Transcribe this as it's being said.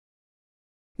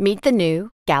Meet the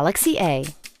new Galaxy A.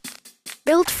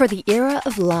 Built for the era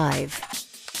of live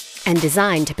and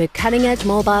designed to put cutting-edge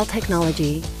mobile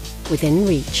technology within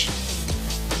reach.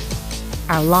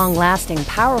 Our long-lasting,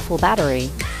 powerful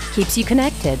battery keeps you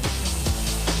connected.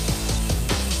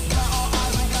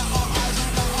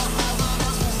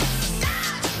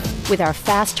 With our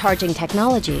fast-charging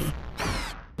technology,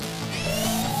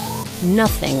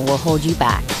 nothing will hold you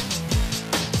back.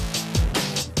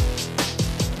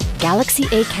 Galaxy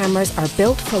A cameras are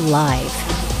built for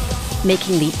live,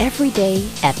 making the everyday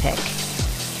epic.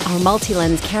 Our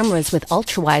multi-lens cameras with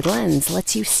ultra-wide lens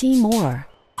lets you see more.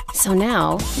 So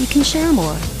now you can share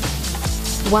more.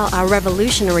 While our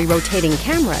revolutionary rotating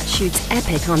camera shoots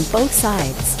epic on both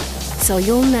sides, so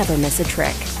you'll never miss a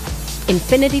trick.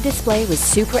 Infinity Display with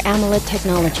Super AMOLED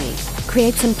technology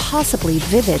creates impossibly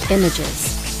vivid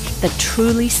images that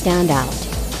truly stand out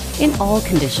in all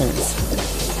conditions.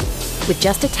 With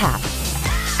just a tap,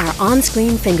 our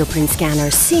on-screen fingerprint scanner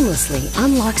seamlessly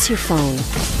unlocks your phone.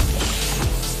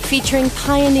 Featuring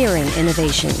pioneering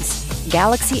innovations,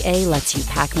 Galaxy A lets you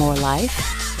pack more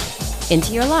life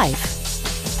into your life.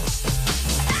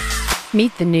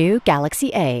 Meet the new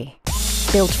Galaxy A,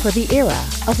 built for the era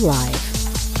of live.